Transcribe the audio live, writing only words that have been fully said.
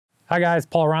Hi guys,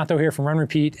 Paul Ronto here from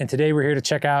RunRepeat, and today we're here to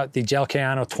check out the Gel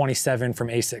Kayano 27 from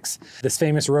Asics. This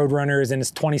famous road runner is in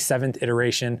its 27th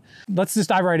iteration. Let's just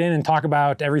dive right in and talk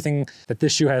about everything that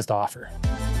this shoe has to offer.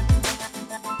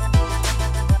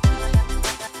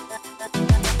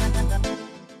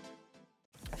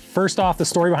 First off, the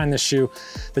story behind this shoe.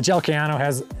 The Gel Kayano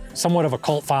has somewhat of a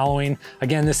cult following.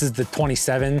 Again, this is the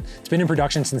 27. It's been in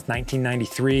production since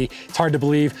 1993. It's hard to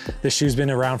believe this shoe's been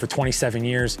around for 27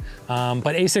 years.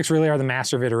 But Asics really are the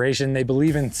master of iteration. They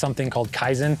believe in something called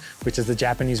Kaizen, which is the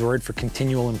Japanese word for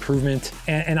continual improvement.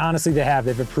 And honestly,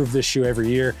 they've improved this shoe every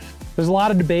year. There's a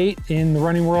lot of debate in the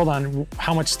running world on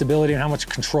how much stability and how much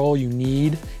control you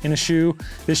need in a shoe.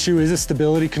 This shoe is a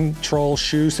stability control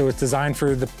shoe, so it's designed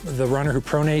for the runner who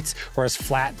pronates or has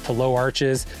flat to low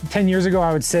arches. 10 years ago,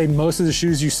 I would say most of the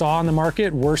shoes you saw on the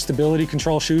market were stability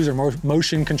control shoes or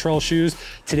motion control shoes.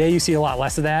 Today, you see a lot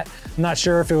less of that. I'm not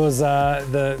sure if it was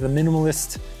the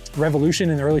minimalist revolution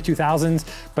in the early 2000s,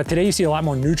 but today you see a lot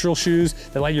more neutral shoes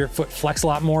that let your foot flex a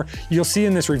lot more. You'll see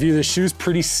in this review, this shoe's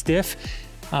pretty stiff.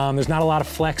 There's not a lot of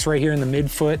flex right here in the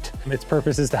midfoot. Its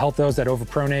purpose is to help those that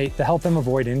overpronate, to help them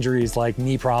avoid injuries like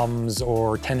knee problems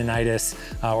or tendonitis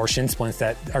or shin splints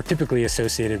that are typically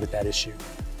associated with that issue.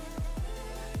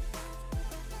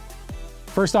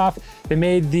 First off, they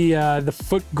made the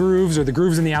foot grooves or the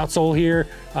grooves in the outsole here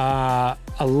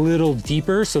a little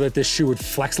deeper so that this shoe would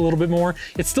flex a little bit more.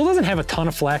 It still doesn't have a ton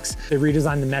of flex. They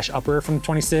redesigned the mesh upper from the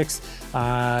 26.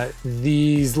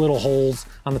 These little holes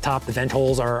on the top, the vent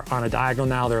holes, are on a diagonal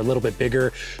now. They're a little bit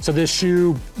bigger. So this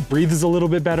shoe breathes a little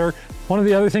bit better. One of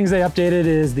the other things they updated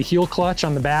is the heel clutch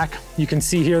on the back. You can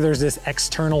see here there's this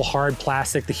external hard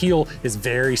plastic. The heel is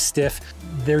very stiff.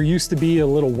 There used to be a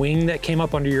little wing that came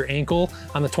up under your ankle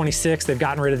on the 26. They've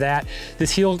gotten rid of that. This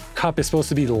heel cup is supposed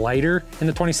to be lighter in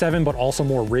the 27, but also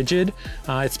more rigid.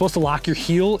 It's supposed to lock your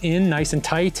heel in nice and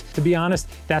tight. To be honest,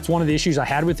 that's one of the issues I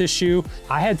had with this shoe.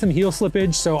 I had some heel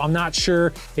slippage, so I'm not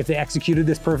sure if they executed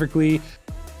this perfectly.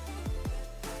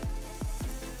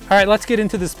 All right, let's get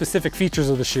into the specific features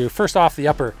of the shoe. First off, the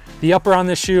upper. The upper on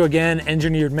this shoe, again,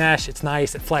 engineered mesh. It's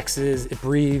nice, it flexes, it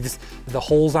breathes. The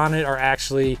holes on it are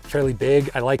actually fairly big.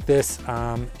 I like this.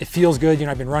 It feels good. You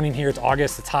know, I've been running here. It's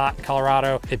August, it's hot in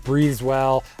Colorado. It breathes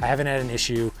well. I haven't had an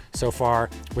issue so far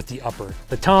with the upper.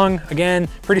 The tongue, again,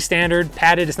 pretty standard,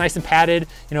 padded. It's nice and padded.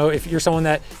 You know, if you're someone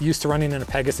that used to running in a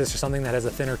Pegasus or something that has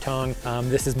a thinner tongue,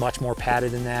 this is much more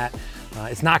padded than that.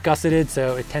 It's not gusseted,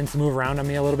 so it tends to move around on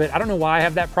me a little bit. I don't know why I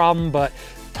have that problem, but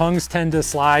tongues tend to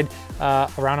slide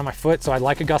around on my foot, so I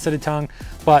like a gusseted tongue,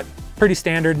 but pretty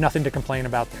standard, nothing to complain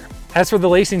about there. As for the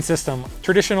lacing system,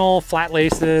 traditional flat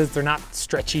laces, they're not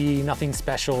stretchy, nothing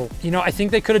special. You know, I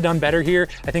think they could have done better here.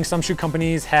 I think some shoe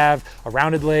companies have a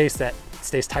rounded lace that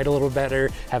stays tight a little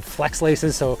better, have flex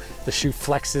laces so the shoe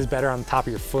flexes better on the top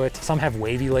of your foot. Some have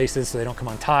wavy laces so they don't come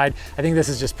untied. I think this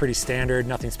is just pretty standard,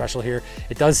 nothing special here.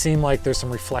 It does seem like there's some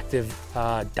reflective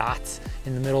dots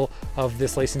in the middle of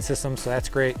this lacing system, so that's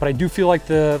great. But I do feel like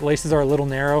the laces are a little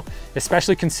narrow,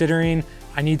 especially considering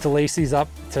I need to lace these up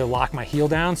to lock my heel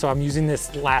down. So I'm using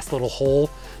this last little hole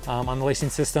on the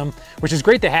lacing system, which is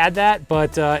great to have that,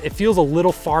 but it feels a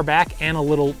little far back and a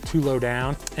little too low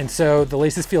down. And so the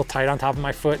laces feel tight on top of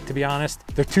my foot, to be honest.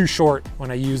 They're too short when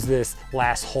I use this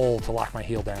last hole to lock my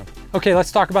heel down. Okay,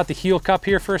 let's talk about the heel cup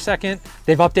here for a second.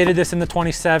 They've updated this in the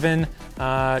 27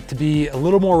 to be a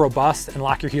little more robust and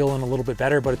lock your heel in a little bit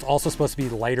better, but it's also supposed to be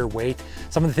lighter weight.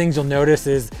 Some of the things you'll notice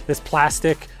is this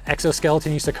plastic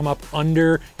exoskeleton used to come up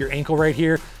under your ankle right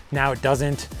here. Now it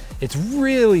doesn't. It's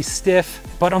really stiff,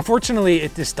 but unfortunately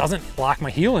it just doesn't lock my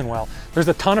heel in well. There's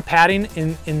a ton of padding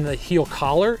in the heel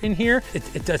collar in here.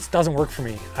 It just doesn't work for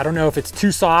me. I don't know if it's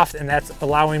too soft and that's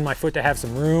allowing my foot to have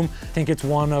some room. I think it's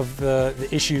one of the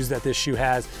issues that this shoe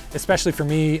has, especially for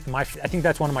me. I think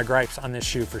that's one of my gripes on this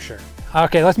shoe for sure.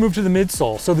 Okay, let's move to the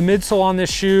midsole. So the midsole on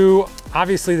this shoe,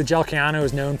 obviously the Gel Kayano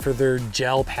is known for their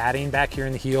gel padding back here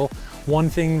in the heel.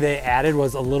 One thing they added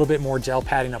was a little bit more gel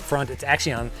padding up front. It's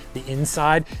actually on the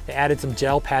inside. They added some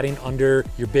gel padding under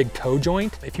your big toe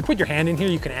joint. If you put your hand in here,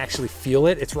 you can actually feel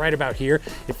it. It's right about here.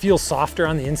 It feels softer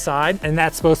on the inside, and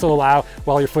that's supposed to allow,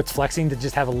 while your foot's flexing, to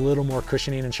just have a little more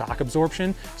cushioning and shock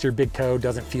absorption, so your big toe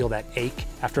doesn't feel that ache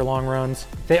after long runs.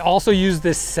 They also use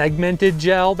this segmented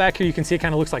gel back here. You can see it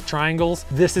kind of looks like triangles.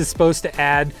 This is supposed to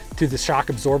add to the shock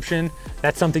absorption.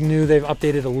 That's something new. They've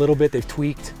updated a little bit. They've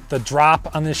tweaked the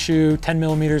drop on this shoe, 10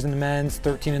 millimeters in the men's,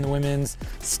 13 in the women's.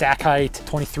 Stack height,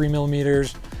 23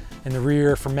 millimeters in the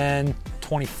rear for men,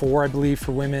 24, I believe,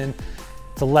 for women.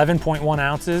 It's 11.1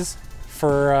 ounces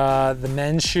for the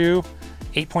men's shoe.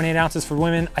 8.8 ounces for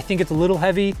women. I think it's a little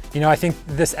heavy. You know, I think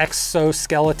this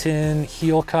exoskeleton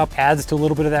heel cup adds to a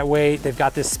little bit of that weight. They've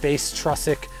got this SPACE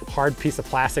TRUSSIC hard piece of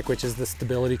plastic, which is the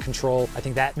stability control. I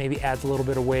think that maybe adds a little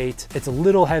bit of weight. It's a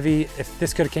little heavy. If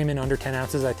this could have came in under 10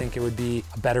 ounces, I think it would be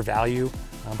a better value.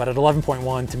 But at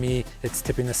 11.1, to me, it's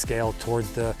tipping the scale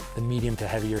towards the medium to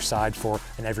heavier side for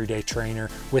an everyday trainer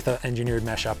with an engineered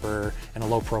mesh upper and a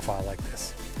low profile like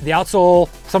this. The outsole,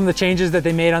 some of the changes that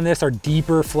they made on this are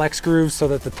deeper flex grooves so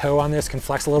that the toe on this can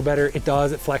flex a little better. It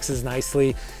does, it flexes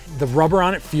nicely. The rubber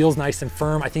on it feels nice and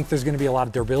firm. I think there's gonna be a lot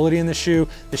of durability in the shoe.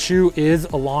 The shoe is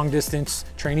a long distance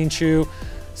training shoe,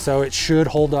 so it should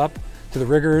hold up to the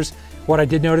rigors. What I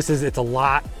did notice is it's a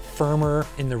lot firmer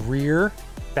in the rear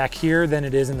back here than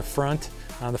it is in the front.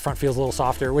 The front feels a little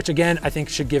softer, which again, I think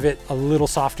should give it a little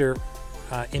softer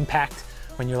impact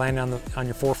when you're landing on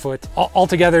your forefoot.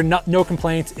 Altogether, no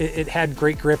complaints. It had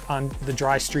great grip on the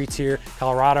dry streets here,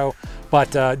 Colorado.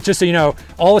 But just so you know,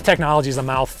 all the technology is a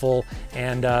mouthful.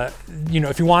 And you know,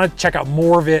 if you want to check out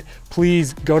more of it,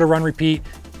 please go to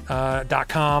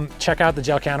RunRepeat.com. Check out the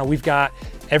Gel Kayano. We've got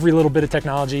every little bit of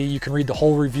technology. You can read the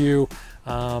whole review.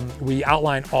 We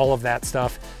outline all of that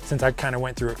stuff since I kind of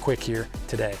went through it quick here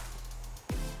today.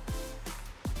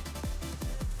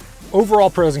 Overall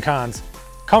pros and cons.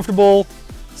 Comfortable,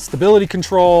 stability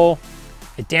control,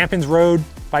 it dampens road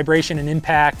vibration and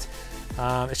impact.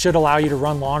 It should allow you to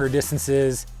run longer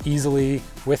distances easily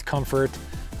with comfort.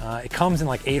 It comes in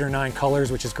like 8 or 9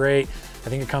 colors, which is great. I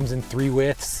think it comes in 3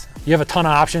 widths. You have a ton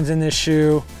of options in this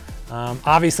shoe.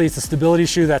 Obviously it's a stability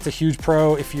shoe. That's a huge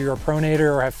pro if you're a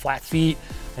pronator or have flat feet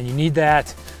and you need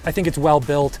that. I think it's well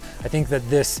built. I think that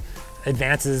this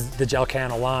advances the Gel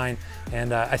Kayano line,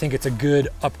 and I think it's a good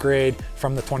upgrade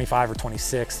from the 25 or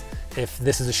 26 if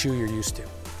this is a shoe you're used to.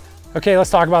 Okay, let's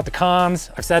talk about the cons.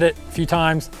 I've said it a few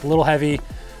times, a little heavy.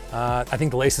 I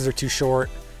think the laces are too short.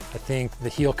 I think the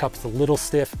heel cup's a little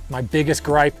stiff. My biggest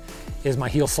gripe is my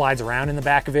heel slides around in the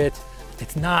back of it.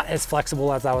 It's not as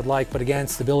flexible as I would like, but again,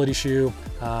 stability shoe.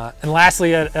 And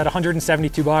lastly, at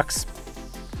 172 bucks,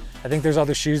 I think there's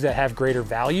other shoes that have greater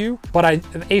value, but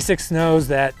Asics knows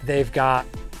that they've got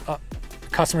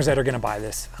customers that are gonna buy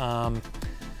this.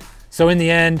 So in the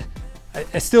end,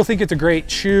 I still think it's a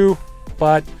great shoe,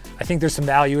 but I think there's some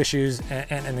value issues.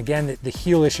 And again, the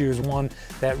heel issue is one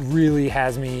that really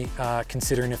has me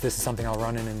considering if this is something I'll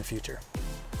run in the future.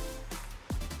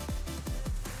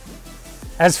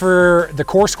 As for the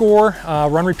core score,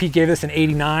 RunRepeat gave this an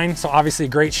 89, so obviously a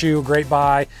great shoe, great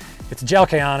buy. It's a Gel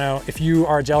Kayano. If you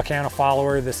are a Gel Kayano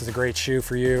follower, this is a great shoe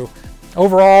for you.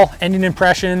 Overall, ending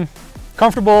impression,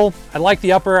 comfortable. I like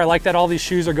the upper. I like that all these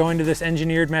shoes are going to this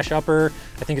engineered mesh upper.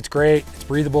 I think it's great. It's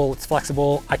breathable, it's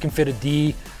flexible. I can fit a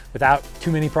D without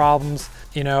too many problems.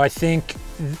 You know, I think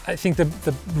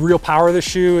the real power of the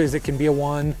shoe is it can be a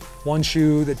one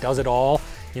shoe that does it all.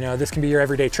 You know, this can be your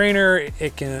everyday trainer.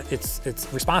 It's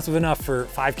responsive enough for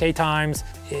 5K times.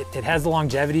 It has the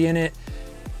longevity in it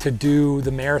to do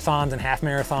the marathons and half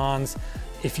marathons.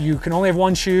 If you can only have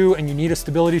one shoe and you need a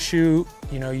stability shoe,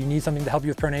 you know, you need something to help you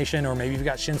with pronation, or maybe you've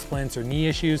got shin splints or knee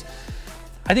issues,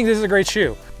 I think this is a great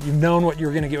shoe. You've known what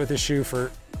you're gonna get with this shoe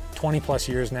for 20 plus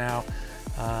years now.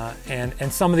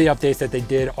 And some of the updates that they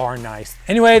did are nice.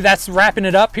 Anyway, that's wrapping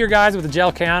it up here, guys, with the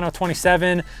Gel Kayano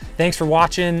 27. Thanks for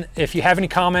watching. If you have any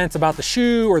comments about the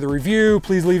shoe or the review,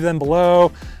 please leave them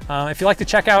below. If you'd like to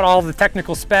check out all of the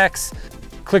technical specs,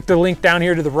 click the link down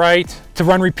here to the right to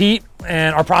RunRepeat,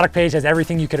 and our product page has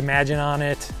everything you could imagine on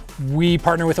it. We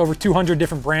partner with over 200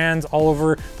 different brands all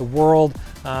over the world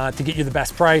to get you the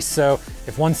best price. So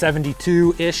if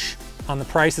 172-ish on the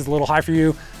price is a little high for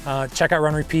you, check out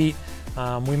RunRepeat.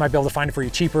 We might be able to find it for you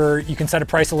cheaper. You can set a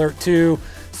price alert too.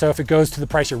 So if it goes to the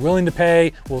price you're willing to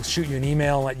pay, we'll shoot you an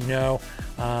email and let you know.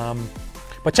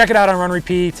 But check it out on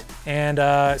RunRepeat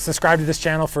and subscribe to this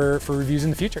channel for reviews in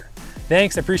the future.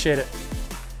 Thanks, I appreciate it.